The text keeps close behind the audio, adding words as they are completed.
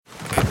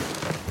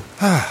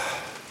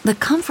The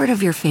comfort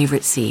of your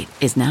favorite seat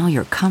is now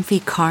your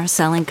comfy car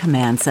selling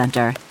command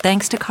center,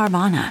 thanks to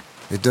Carvana.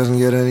 It doesn't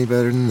get any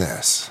better than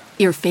this.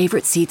 Your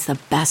favorite seat's the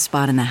best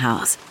spot in the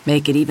house.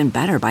 Make it even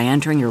better by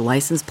entering your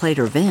license plate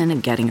or VIN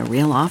and getting a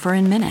real offer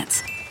in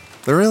minutes.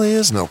 There really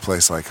is no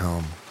place like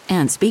home.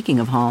 And speaking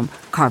of home,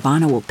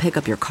 Carvana will pick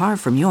up your car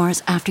from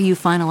yours after you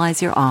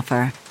finalize your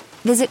offer.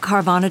 Visit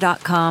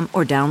Carvana.com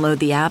or download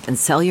the app and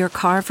sell your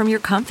car from your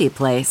comfy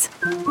place.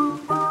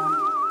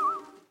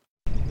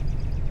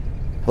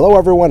 Hello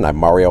everyone, I'm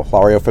Mario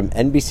Florio from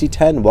NBC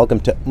 10. Welcome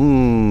to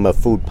a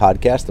Food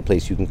Podcast, the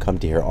place you can come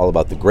to hear all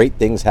about the great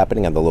things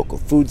happening on the local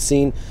food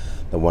scene,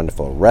 the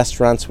wonderful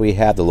restaurants we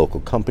have, the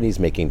local companies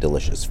making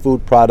delicious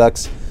food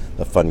products,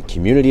 the fun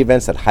community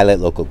events that highlight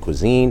local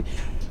cuisine.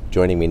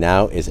 Joining me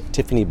now is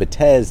Tiffany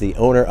Betez, the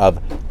owner of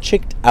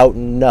Out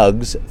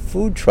Nuggz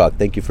food truck.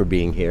 Thank you for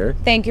being here.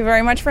 Thank you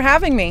very much for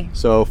having me.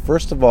 So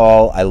first of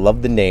all, I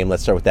love the name.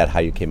 Let's start with that, how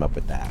you came up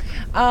with that.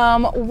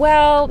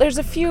 Well, there's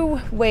a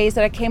few ways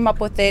that I came up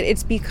with it.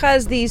 It's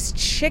because these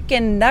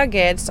chicken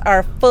nuggets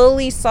are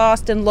fully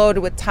sauced and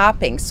loaded with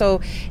toppings.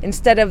 So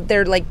instead of,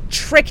 they're like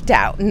tricked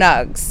out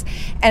nugs.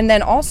 And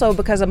then also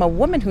because I'm a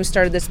woman who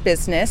started this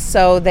business,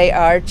 so they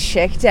are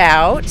chicked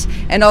out.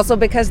 And also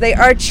because they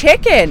are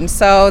chicken,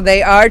 so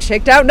they are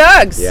chicked out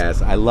nugs.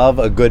 Yes, I love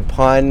a good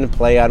pun,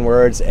 play on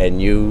words,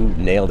 and you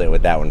nailed it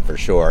with that one for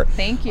sure.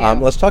 Thank you.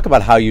 Let's talk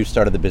about how you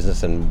started the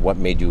business and what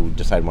made you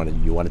decide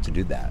you wanted to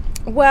do that.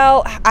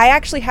 Well, I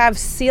actually have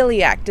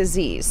celiac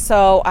disease,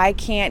 so I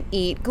can't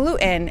eat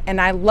gluten, and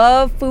I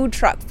love food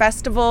truck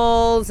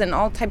festivals and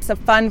all types of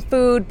fun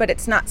food, but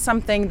it's not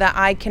something that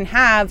I can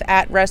have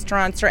at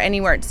restaurants or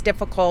anywhere. It's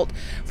difficult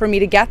for me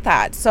to get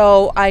that.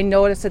 So I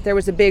noticed that there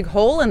was a big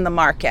hole in the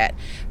market,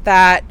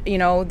 that, you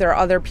know, there are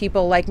other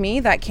people like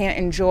me that can't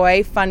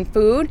enjoy fun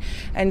food,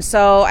 and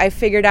so I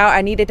figured out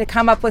I needed to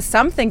come up with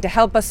something to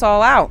help us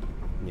all out.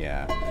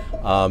 Yeah,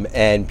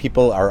 and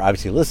people are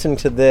obviously listening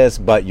to this,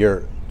 but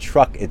your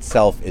truck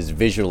itself is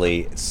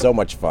visually so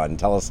much fun.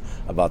 Tell us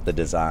about the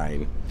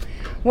design.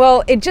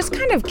 Well, it just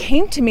kind of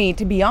came to me,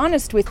 to be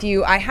honest with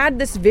you. I had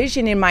this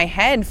vision in my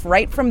head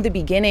right from the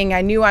beginning.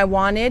 I knew I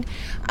wanted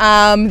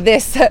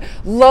this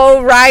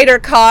low rider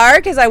car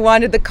because I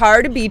wanted the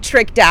car to be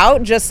tricked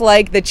out, just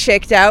like the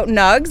chicked out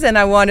nugs, and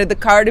I wanted the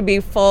car to be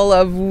full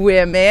of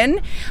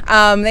women.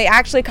 They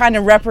actually kind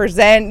of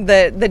represent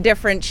the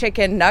different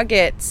chicken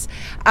nuggets.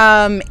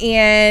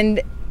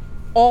 And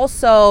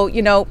also,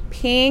 you know,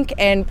 pink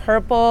and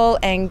purple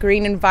and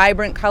green and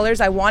vibrant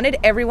colors. I wanted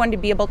everyone to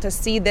be able to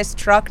see this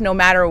truck no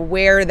matter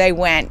where they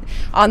went.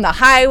 On the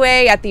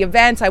highway, at the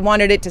events, I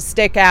wanted it to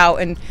stick out,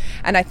 and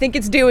I think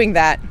it's doing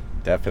that.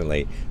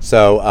 Definitely.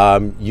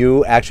 So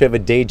you actually have a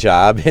day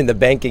job in the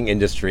banking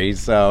industry.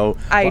 So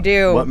I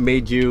do. What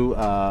made you,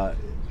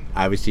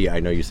 obviously,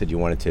 I know you said you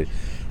wanted to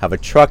have a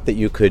truck that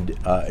you could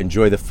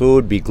enjoy the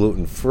food, be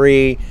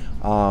gluten-free.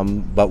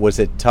 But was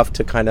it tough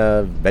to kind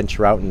of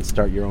venture out and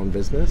start your own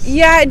business?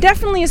 Yeah, it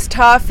definitely is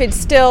tough. It's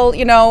still,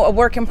 you know, a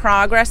work in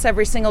progress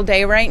every single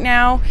day right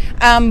now.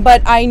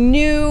 But I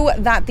knew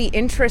that the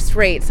interest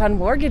rates on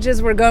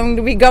mortgages were going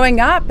to be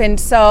going up. And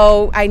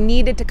so I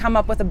needed to come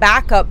up with a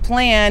backup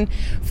plan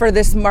for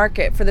this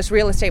market, for this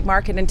real estate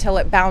market, until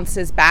it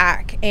bounces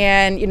back.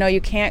 And, you know,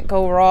 you can't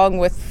go wrong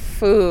with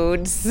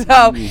food.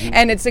 So,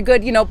 and it's a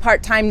good, you know,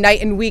 part-time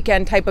night and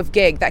weekend type of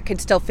gig that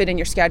could still fit in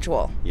your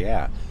schedule.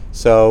 Yeah.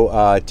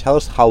 So tell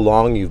us how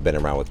long you've been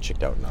around with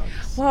Out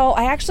Nuggz. Well,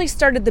 I actually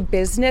started the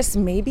business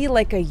maybe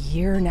like a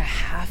year and a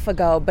half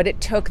ago, but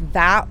it took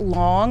that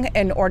long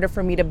in order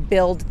for me to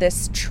build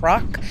this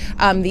truck,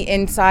 the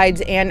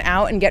insides and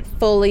out, and get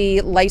fully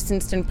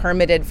licensed and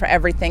permitted for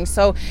everything.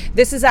 So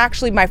this is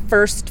actually my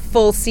first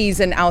full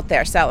season out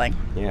there selling.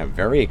 Yeah,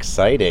 very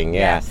exciting.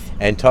 Yeah. Yes.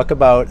 And talk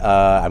about,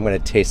 I'm going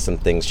to taste some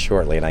things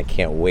shortly, and I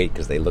can't wait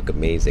because they look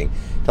amazing.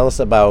 Tell us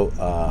about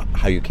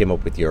how you came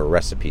up with your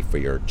recipe for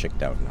your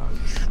Out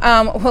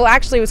Nuggz. Well,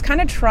 actually, it was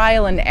kind of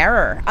trial and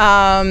error.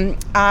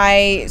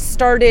 I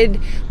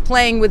started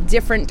playing with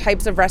different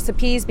types of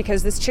recipes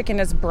because this chicken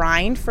is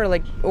brined for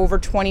like over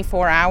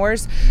 24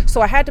 hours.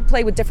 So I had to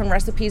play with different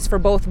recipes for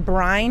both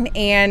brine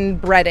and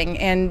breading,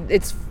 and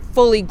it's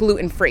fully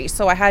gluten-free.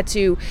 So I had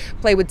to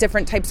play with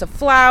different types of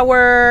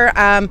flour.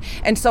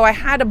 And so I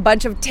had a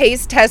bunch of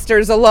taste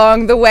testers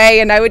along the way,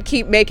 and I would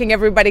keep making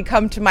everybody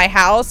come to my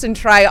house and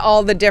try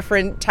all the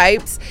different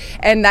types.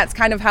 And that's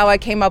kind of how I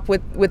came up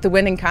with the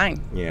winning kind.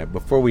 Yeah,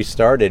 before we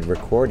started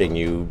recording,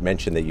 you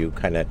mentioned that you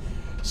kind of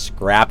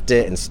scrapped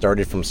it and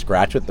started from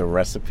scratch with the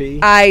recipe?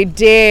 I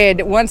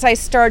did. Once I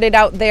started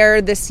out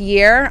there this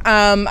year,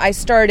 I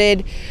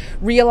started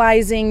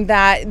realizing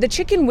that the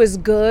chicken was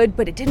good,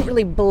 but it didn't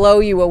really blow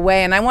you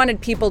away. And I wanted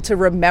people to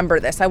remember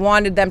this. I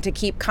wanted them to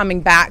keep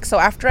coming back. So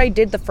after I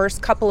did the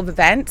first couple of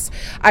events,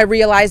 I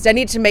realized I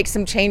needed to make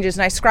some changes,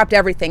 and I scrapped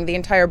everything, the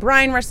entire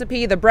brine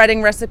recipe, the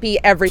breading recipe,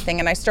 everything.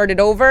 And I started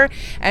over,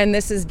 and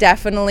this is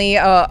definitely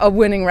a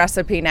winning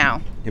recipe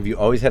now. Have you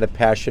always had a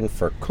passion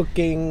for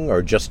cooking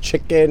or just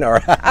chicken?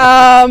 Or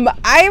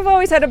I've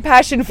always had a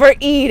passion for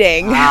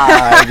eating.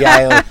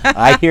 Yeah,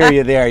 I hear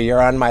you there.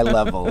 You're on my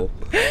level.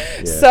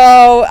 Yeah.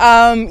 So,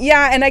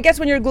 and I guess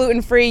when you're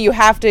gluten-free, you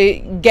have to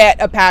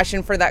get a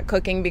passion for that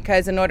cooking,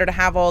 because in order to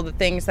have all the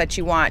things that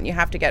you want, you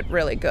have to get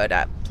really good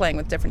at playing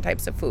with different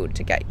types of food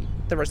to get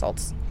the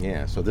results.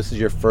 Yeah, so this is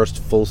your first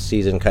full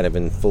season kind of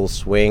in full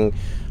swing.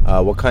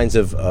 What kinds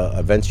of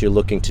events you're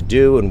looking to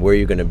do, and where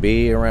you're going to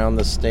be around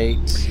the state?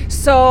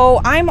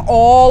 So I'm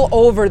all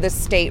over the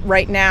state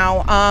right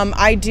now.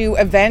 I do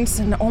events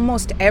in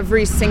almost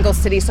every single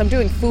city. So I'm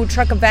doing food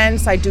truck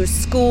events. I do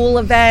school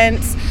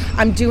events.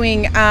 I'm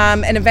doing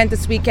an event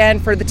this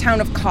weekend for the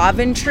town of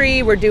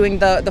Coventry. We're doing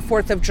the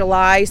 4th of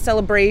July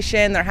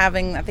celebration. They're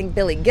having, I think,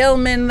 Billy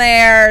Gilman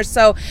there.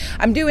 So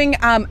I'm doing,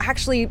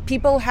 actually,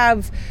 people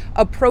have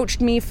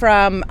approached me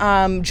from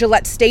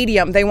Gillette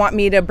Stadium. They want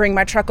me to bring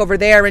my truck over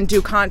there and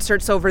do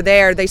concerts over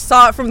there. They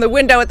saw it from the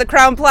window at the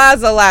Crowne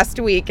Plaza last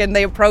week, and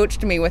they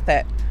approached me with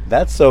it.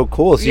 That's so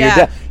cool.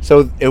 So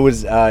so it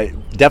was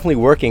definitely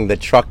working the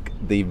truck,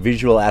 the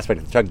visual aspect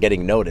of the truck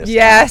getting noticed.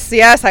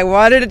 Yes, I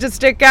wanted it to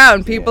stick out,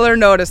 and people are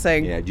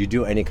noticing. Yeah. Do you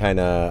do any kind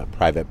of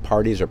private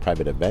parties or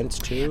private events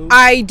too?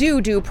 I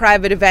do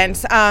private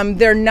events.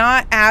 They're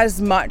not as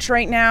much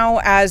right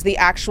now as the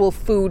actual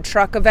food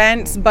truck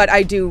events, but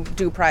I do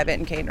private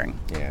and catering.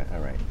 Yeah, all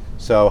right.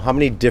 So how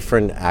many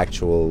different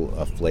actual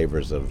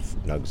flavors of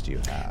nugs do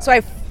you have? So I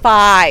have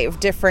 5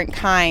 different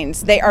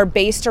kinds. They are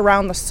based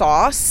around the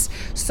sauce.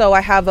 So I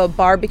have a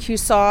barbecue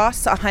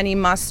sauce, a honey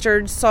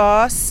mustard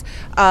sauce,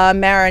 a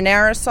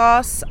marinara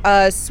sauce,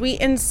 a sweet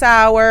and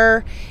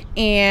sour,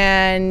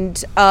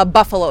 and a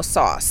buffalo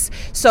sauce.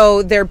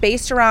 So they're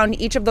based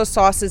around each of those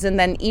sauces, and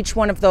then each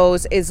one of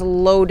those is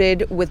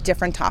loaded with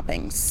different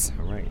toppings.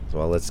 All right.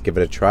 Well, let's give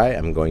it a try.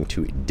 I'm going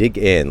to dig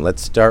in.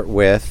 Let's start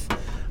with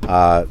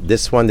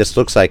this one. This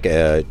looks like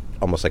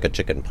almost like a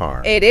chicken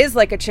parm. It is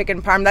like a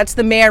chicken parm. That's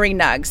the Mary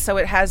Nuggz. So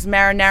it has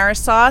marinara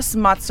sauce,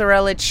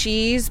 mozzarella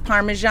cheese,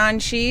 Parmesan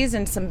cheese,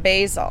 and some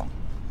basil.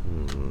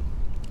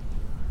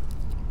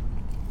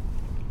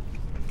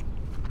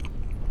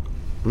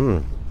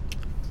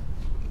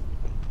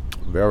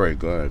 Very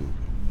good.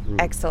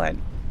 Excellent.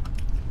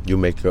 You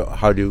make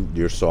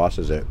your sauce,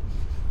 is it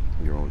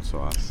your own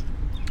sauce?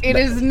 It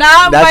is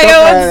not my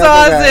own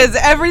sauces.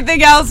 Okay.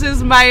 Everything else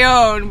is my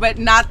own, but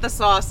not the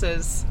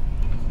sauces.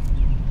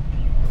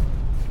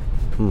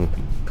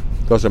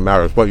 Doesn't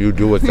matter. It's what you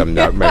do with them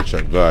that makes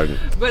it good.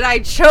 But I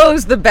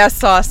chose the best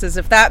sauces,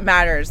 if that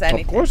matters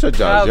anything. Of course it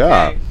does,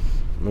 okay.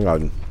 Yeah.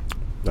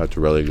 That's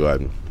really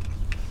good.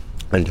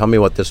 And tell me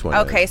what this one is.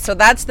 Okay, so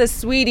that's the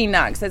Sweetie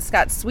Nuggz. It's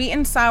got sweet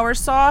and sour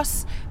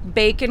sauce,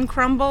 bacon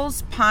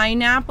crumbles,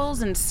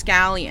 pineapples, and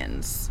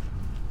scallions.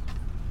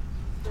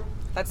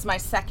 That's my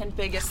second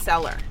biggest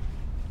seller.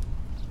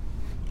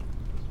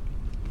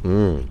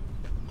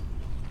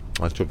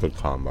 That's a good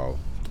combo.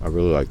 I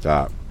really like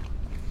that.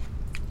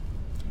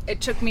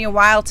 It took me a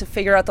while to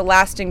figure out the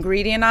last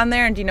ingredient on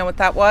there, and do you know what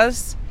that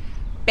was?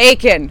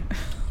 Bacon.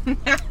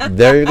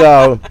 There you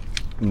go.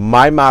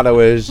 My motto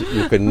is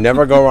you can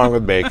never go wrong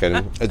with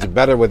bacon. It's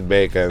better with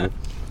bacon.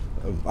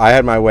 If I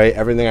had my way,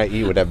 everything I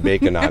eat would have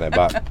bacon on it,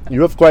 but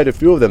you have quite a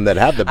few of them that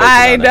have the bacon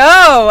on it.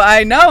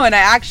 I know, and I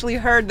actually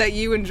heard that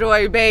you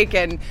enjoy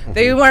bacon.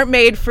 They weren't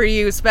made for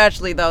you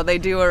especially, though. They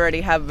do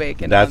already have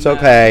bacon. That's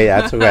okay.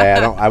 That's okay.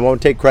 I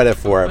won't take credit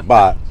for it,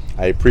 but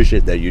I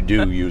appreciate that you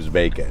do use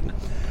bacon.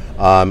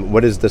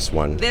 What is this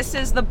one? This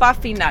is the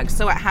Buffy Nuggz.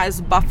 So it has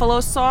buffalo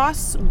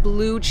sauce,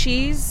 blue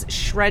cheese,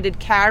 shredded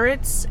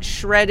carrots,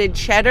 shredded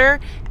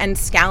cheddar, and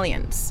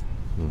scallions.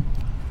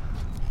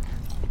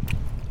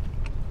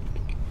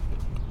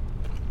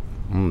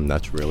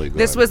 That's really good.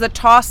 This was a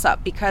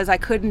toss-up because I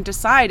couldn't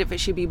decide if it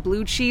should be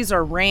blue cheese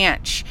or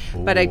ranch.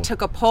 Ooh. But I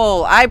took a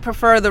poll. I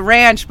prefer the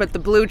ranch, but the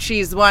blue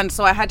cheese won,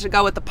 so I had to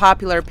go with the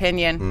popular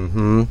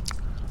opinion.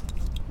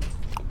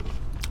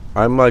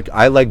 I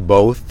like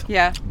both.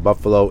 Yeah.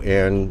 Buffalo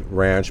and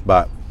ranch,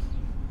 but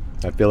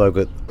I feel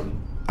like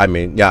I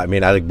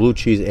like blue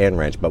cheese and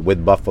ranch, but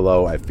with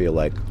buffalo, I feel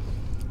like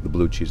the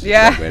blue cheese is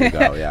the way to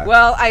go. Yeah.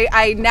 Well,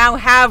 I now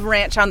have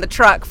ranch on the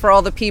truck for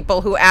all the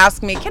people who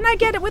ask me, can I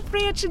get it with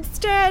ranch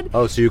instead?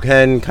 Oh, so you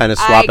can kind of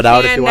swap it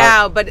out if you want? I can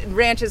now, but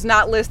ranch is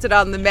not listed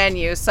on the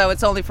menu, so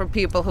it's only for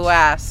people who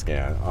ask.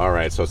 Yeah, all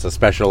right, so it's a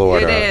special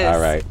order. It is.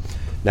 All right.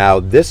 Now,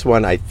 this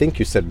one, I think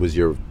you said was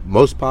your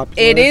most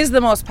popular? It is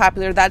the most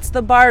popular. That's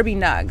the Barbie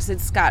Nuggz.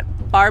 It's got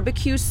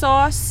barbecue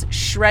sauce,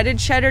 shredded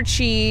cheddar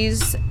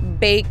cheese,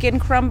 bacon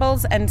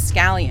crumbles, and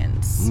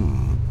scallions.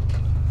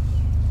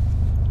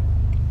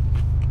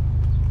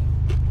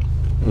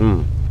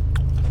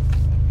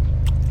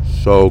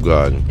 So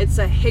good. It's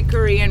a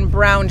hickory and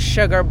brown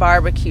sugar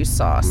barbecue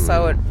sauce,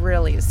 so it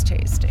really is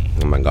tasty.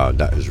 Oh my God,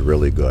 that is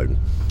really good.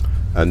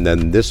 And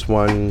then this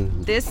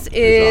one. This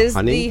is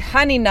the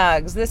Honey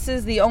Nuggz. This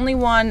is the only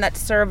one that's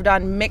served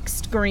on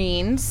mixed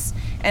greens,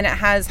 and it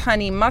has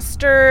honey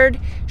mustard,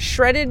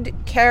 shredded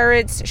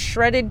carrots,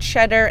 shredded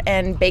cheddar,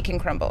 and bacon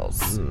crumbles.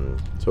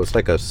 So it's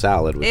like a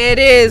salad. It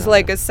is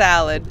like a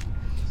salad.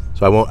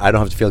 So I don't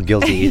have to feel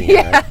guilty eating it.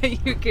 Yeah, Right?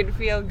 you can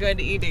feel good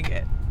eating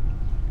it.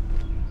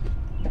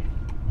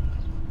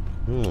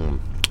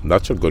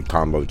 That's a good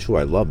combo too.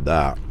 I love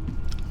that.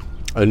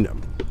 And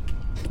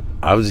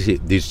obviously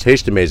these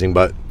taste amazing,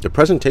 but the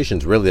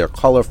presentations really are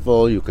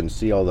colorful. You can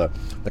see all the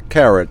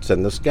carrots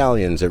and the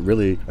scallions.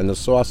 And the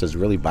sauce is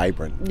really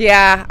vibrant.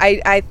 Yeah,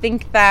 I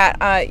think that,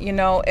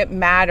 it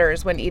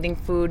matters when eating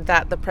food,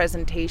 that the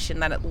presentation,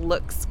 that it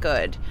looks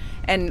good,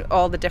 and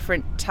all the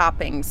different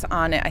toppings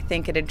on it. I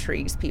think it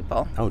intrigues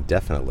people. Oh,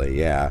 definitely,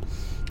 yeah.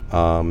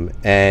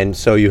 And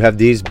so you have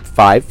these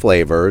 5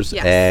 flavors.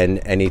 Yes. And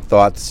any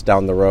thoughts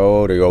down the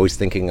road? Are you always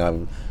thinking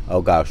of,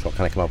 oh gosh, well,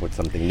 can I come up with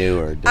something new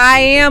or different? I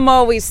am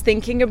always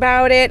thinking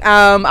about it.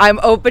 I'm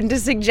open to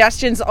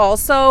suggestions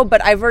also,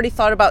 but I've already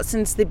thought about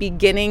since the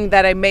beginning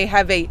that I may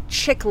have a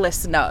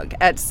chickless nug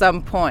at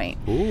some point.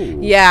 Ooh.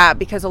 Yeah,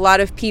 because a lot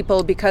of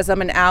people, because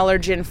I'm an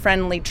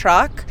allergen-friendly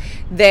truck,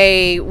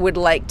 they would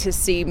like to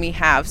see me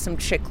have some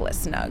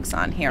chickless nugs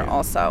on here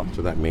also.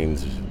 So that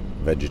means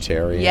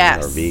vegetarian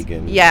Yes. or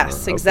vegan?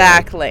 Yes, okay.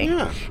 exactly.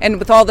 Yeah. And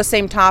with all the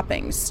same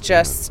toppings,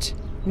 just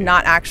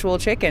not actual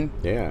chicken.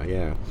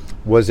 Yeah.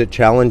 Was it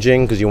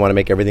challenging because you want to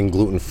make everything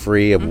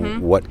gluten-free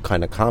of what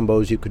kind of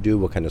combos you could do,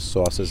 what kind of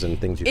sauces and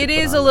things you could It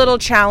put is on a little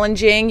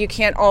challenging. You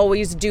can't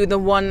always do the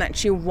one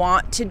that you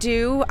want to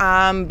do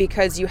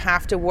because you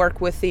have to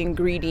work with the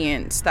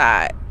ingredients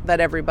that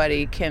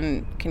everybody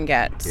can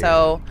get.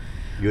 So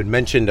You had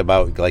mentioned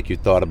about, like, you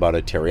thought about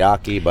a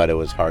teriyaki, but it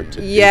was hard to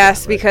do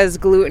yes, that, right? because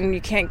gluten,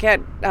 you can't get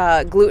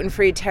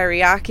gluten-free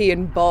teriyaki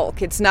in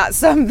bulk. It's not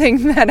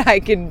something that I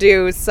can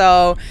do,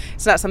 so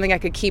it's not something I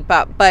could keep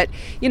up. But,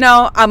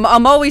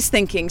 I'm always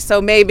thinking,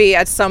 so maybe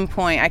at some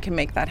point I can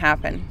make that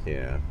happen.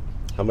 Yeah.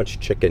 How much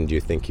chicken do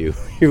you think you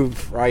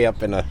fry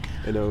up in a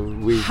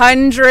week?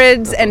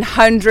 Hundreds and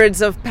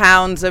hundreds of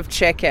pounds of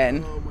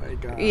chicken. Oh my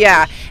gosh.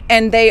 Yeah,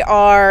 and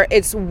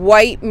it's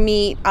white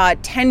meat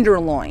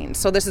tenderloin.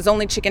 So this is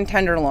only chicken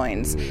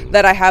tenderloins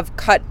that I have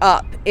cut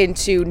up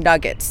into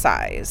nugget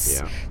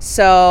size. Yeah.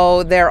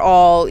 So they're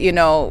all,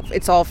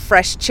 it's all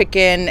fresh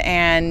chicken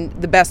and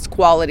the best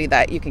quality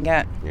that you can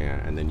get.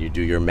 Yeah, and then you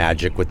do your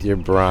magic with your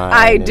brine.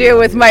 I and do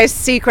with my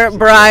secret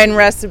brine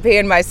recipe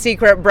and my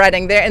secret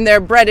breading there, and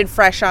they're breaded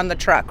fresh on the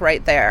truck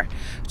right there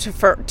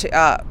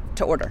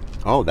to order.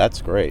 Oh,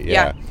 that's great.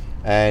 Yeah.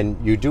 And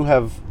you do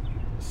have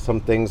some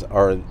things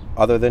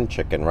other than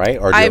chicken, right?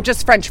 Or I have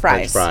just French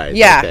fries. French fries.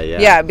 Yeah, Okay,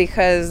 yeah,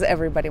 because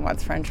everybody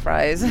wants French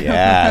fries.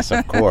 Yes,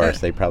 of course.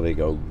 They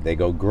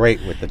go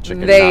great with the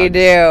chicken. They nugs. do.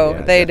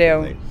 Yeah, They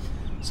definitely. do.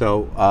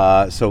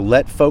 So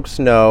let folks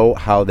know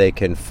how they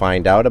can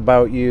find out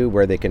about you,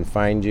 where they can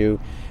find you,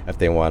 if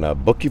they want to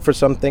book you for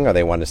something, or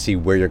they want to see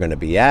where you're going to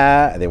be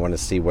at, or they want to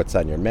see what's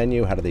on your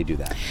menu. How do they do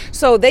that?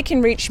 So they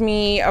can reach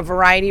me a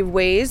variety of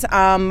ways.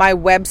 My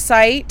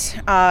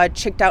website,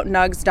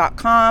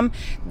 chickedoutnuggz.com.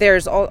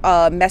 There's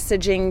a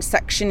messaging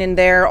section in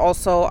there.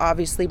 Also,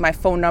 obviously, my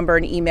phone number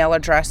and email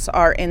address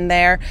are in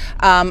there.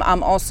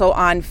 I'm also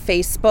on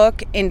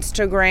Facebook,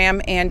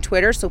 Instagram, and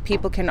Twitter, so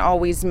people can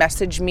always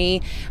message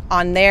me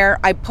on there.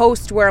 I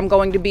post where I'm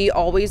going to be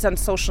always on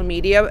social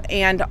media,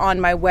 and on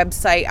my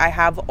website, I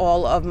have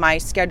all of my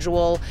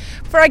schedule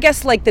for, I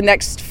guess, like the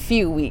next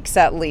few weeks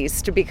at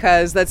least,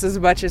 because that's as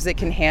much as it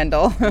can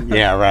handle.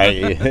 Yeah, right.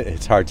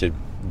 It's hard to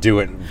do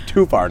it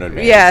too far in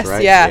advance. Yes,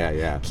 right?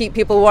 yeah. Keep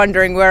people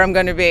wondering where I'm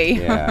going to be.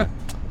 Yeah.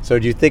 So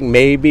do you think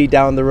maybe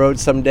down the road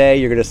someday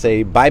you're going to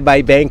say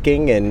bye-bye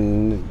banking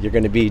and you're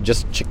going to be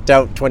just chicked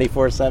out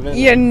 24/7?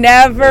 You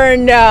never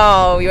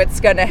know what's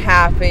going to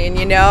happen,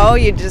 you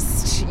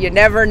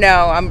never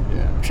know.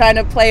 I'm trying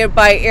to play it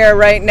by ear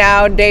right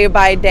now, day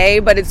by day,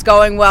 but it's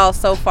going well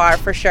so far,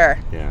 for sure.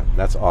 Yeah,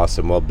 that's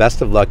awesome. Well,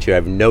 best of luck to you. I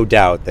have no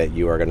doubt that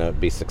you are going to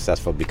be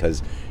successful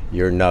because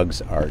your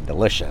nugs are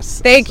delicious.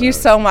 Thank you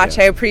so much.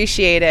 Yeah. I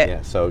appreciate it.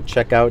 Yeah, so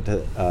check out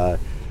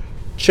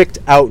Chicked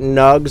Out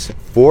Nuggz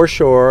for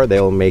sure.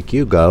 They'll make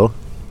you go,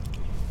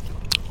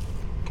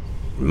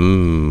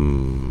 mmm.